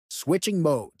Switching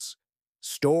modes,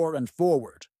 store and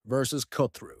forward versus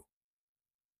cut-through.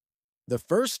 The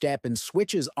first step in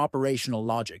switch's operational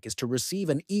logic is to receive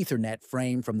an Ethernet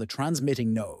frame from the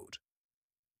transmitting node.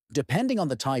 Depending on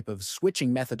the type of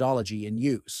switching methodology in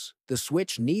use, the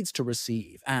switch needs to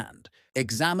receive and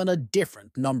examine a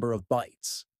different number of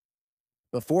bytes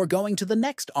before going to the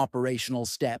next operational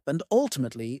step and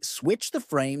ultimately switch the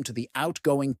frame to the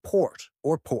outgoing port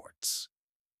or ports.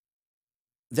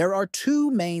 There are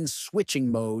two main switching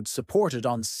modes supported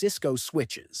on Cisco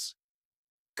switches.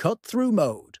 Cut-through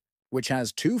mode, which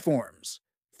has two forms: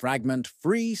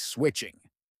 fragment-free switching,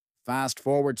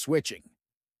 fast-forward switching,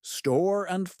 store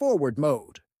and forward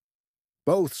mode.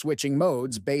 Both switching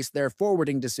modes base their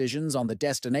forwarding decisions on the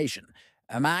destination,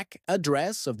 a MAC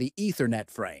address of the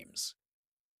Ethernet frames.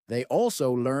 They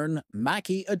also learn MAC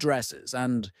addresses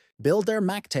and build their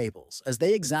MAC tables as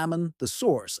they examine the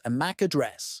source and MAC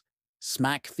address,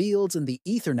 SMAC fields in the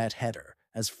Ethernet header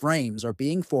as frames are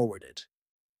being forwarded.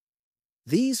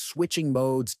 These switching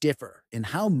modes differ in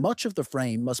how much of the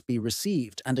frame must be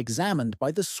received and examined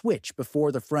by the switch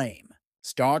before the frame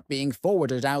start being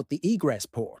forwarded out the egress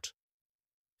port.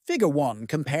 Figure 1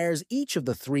 compares each of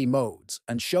the three modes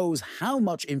and shows how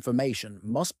much information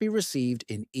must be received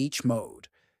in each mode.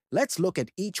 Let's look at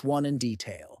each one in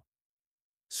detail.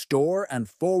 Store and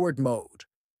forward mode.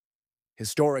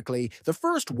 Historically, the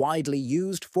first widely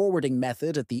used forwarding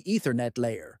method at the Ethernet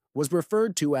layer was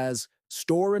referred to as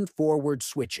store and forward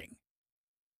switching.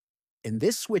 In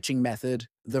this switching method,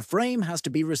 the frame has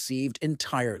to be received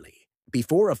entirely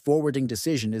before a forwarding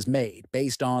decision is made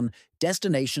based on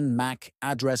destination MAC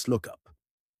address lookup.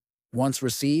 Once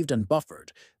received and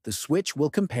buffered, the switch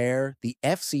will compare the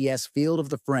FCS field of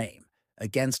the frame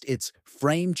against its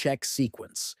frame check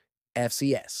sequence,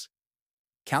 FCS,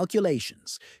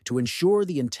 calculations to ensure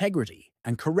the integrity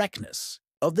and correctness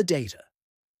of the data.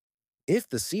 If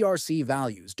the CRC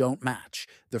values don't match,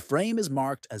 the frame is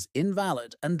marked as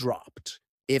invalid and dropped.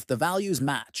 If the values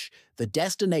match, the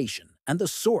destination and the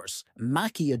source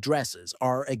MAC addresses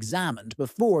are examined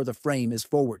before the frame is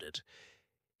forwarded.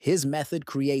 His method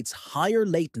creates higher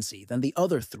latency than the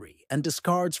other three and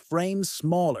discards frames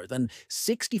smaller than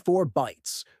 64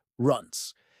 bytes,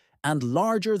 runts, and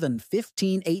larger than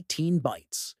 1518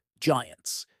 bytes,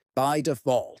 giants, by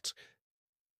default.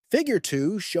 Figure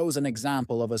 2 shows an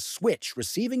example of a switch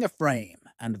receiving a frame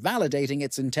and validating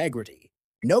its integrity.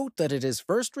 Note that it is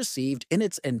first received in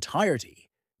its entirety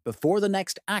before the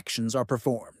next actions are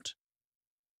performed.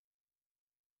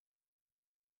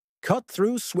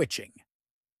 Cut-through switching.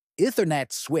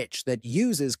 Ethernet switch that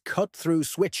uses cut-through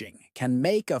switching can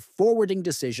make a forwarding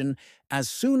decision as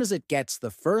soon as it gets the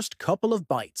first couple of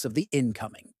bytes of the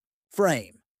incoming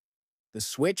frame. The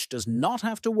switch does not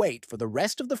have to wait for the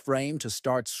rest of the frame to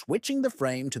start switching the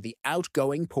frame to the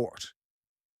outgoing port.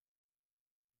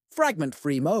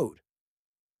 Fragment-free mode.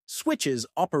 Switches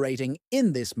operating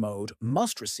in this mode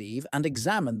must receive and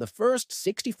examine the first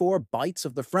 64 bytes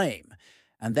of the frame,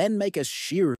 and then make a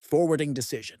sheer forwarding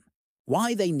decision.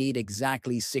 Why they need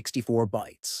exactly 64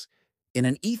 bytes? In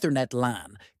an Ethernet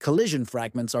LAN, collision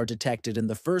fragments are detected in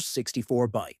the first 64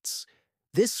 bytes.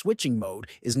 This switching mode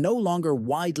is no longer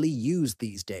widely used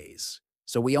these days,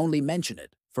 so we only mention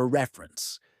it for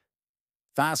reference.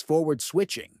 Fast-forward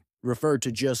switching, referred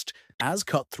to just as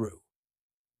cut-through.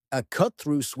 A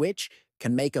cut-through switch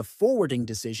can make a forwarding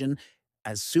decision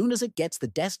as soon as it gets the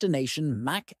destination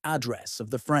MAC address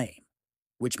of the frame,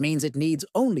 which means it needs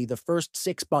only the first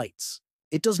 6 bytes.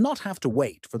 It does not have to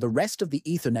wait for the rest of the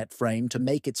Ethernet frame to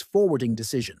make its forwarding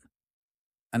decision.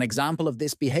 An example of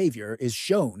this behavior is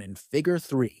shown in Figure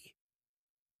 3.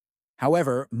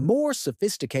 However, more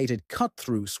sophisticated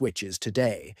cut-through switches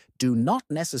today do not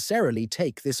necessarily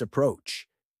take this approach.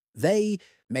 They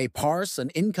may parse an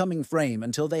incoming frame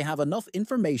until they have enough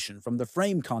information from the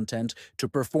frame content to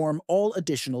perform all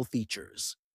additional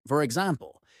features. For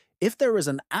example, if there is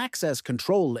an access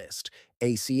control list,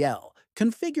 ACL,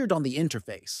 configured on the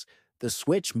interface, the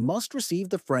switch must receive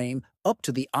the frame up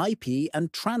to the IP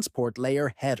and transport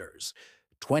layer headers,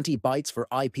 20 bytes for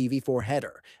IPv4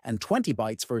 header and 20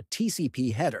 bytes for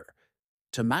TCP header,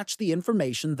 to match the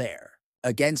information there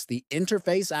against the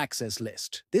interface access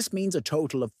list. This means a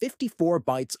total of 54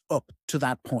 bytes up to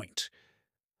that point.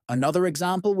 Another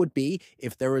example would be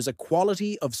if there is a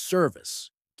quality of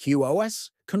service, QoS,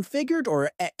 configured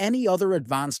or any other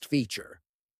advanced feature.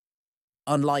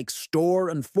 Unlike store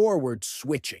and forward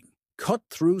switching,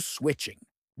 cut-through switching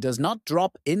does not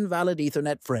drop invalid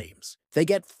Ethernet frames. They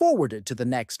get forwarded to the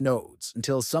next nodes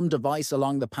until some device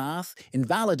along the path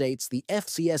invalidates the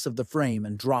FCS of the frame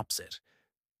and drops it.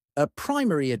 A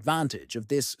primary advantage of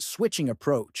this switching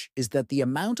approach is that the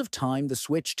amount of time the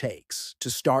switch takes to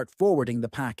start forwarding the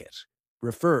packet,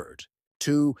 referred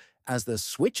to as the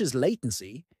switch's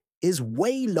latency, is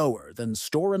way lower than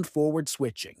store and forward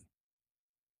switching.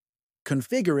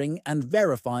 Configuring and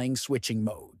verifying switching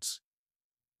modes.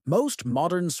 Most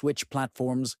modern switch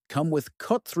platforms come with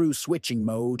cut-through switching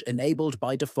mode enabled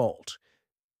by default.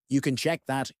 You can check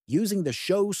that using the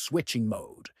Show Switching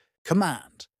Mode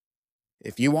command.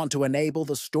 If you want to enable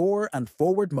the store and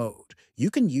forward mode,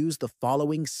 you can use the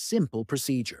following simple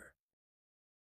procedure.